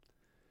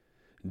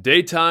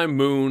Daytime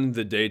moon,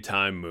 the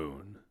daytime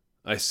moon,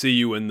 I see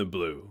you in the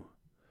blue.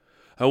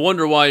 I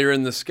wonder why you're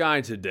in the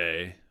sky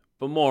today,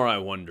 but more I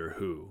wonder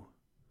who.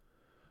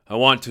 I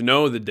want to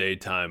know the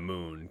daytime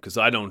moon, 'cause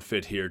I don't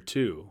fit here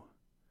too.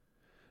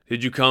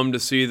 Did you come to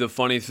see the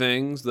funny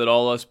things that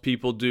all us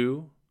people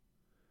do?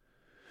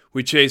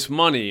 We chase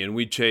money and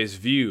we chase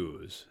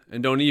views,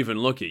 and don't even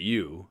look at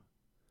you.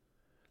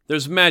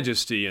 There's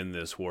majesty in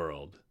this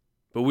world,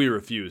 but we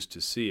refuse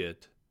to see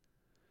it.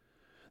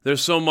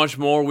 There's so much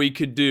more we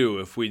could do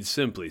if we'd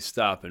simply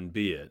stop and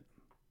be it.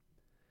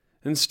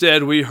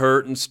 Instead, we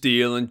hurt and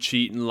steal and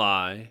cheat and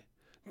lie,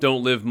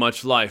 don't live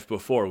much life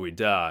before we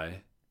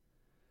die.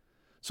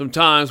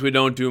 Sometimes we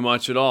don't do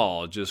much at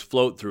all, just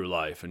float through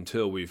life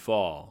until we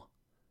fall.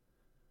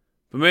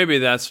 But maybe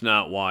that's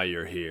not why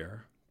you're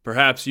here.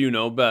 Perhaps you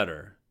know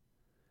better.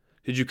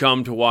 Did you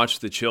come to watch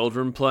the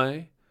children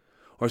play?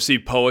 Or see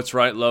poets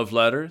write love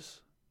letters?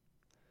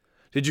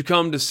 Did you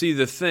come to see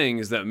the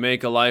things that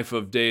make a life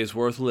of days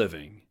worth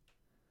living?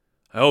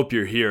 I hope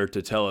you're here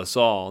to tell us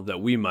all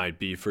that we might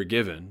be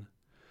forgiven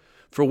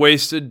for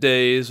wasted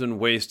days and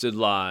wasted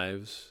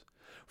lives,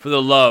 for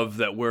the love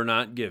that we're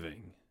not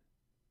giving.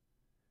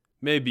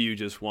 Maybe you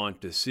just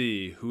want to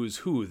see who's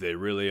who they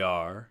really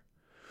are,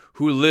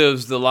 who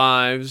lives the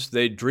lives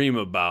they dream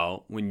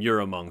about when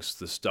you're amongst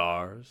the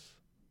stars.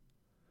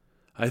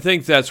 I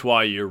think that's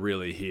why you're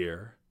really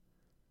here.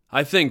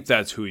 I think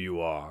that's who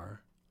you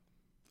are.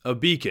 A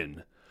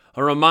beacon,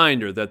 a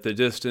reminder that the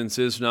distance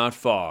is not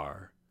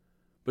far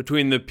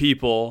between the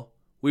people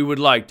we would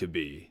like to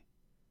be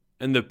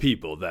and the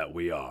people that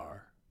we are.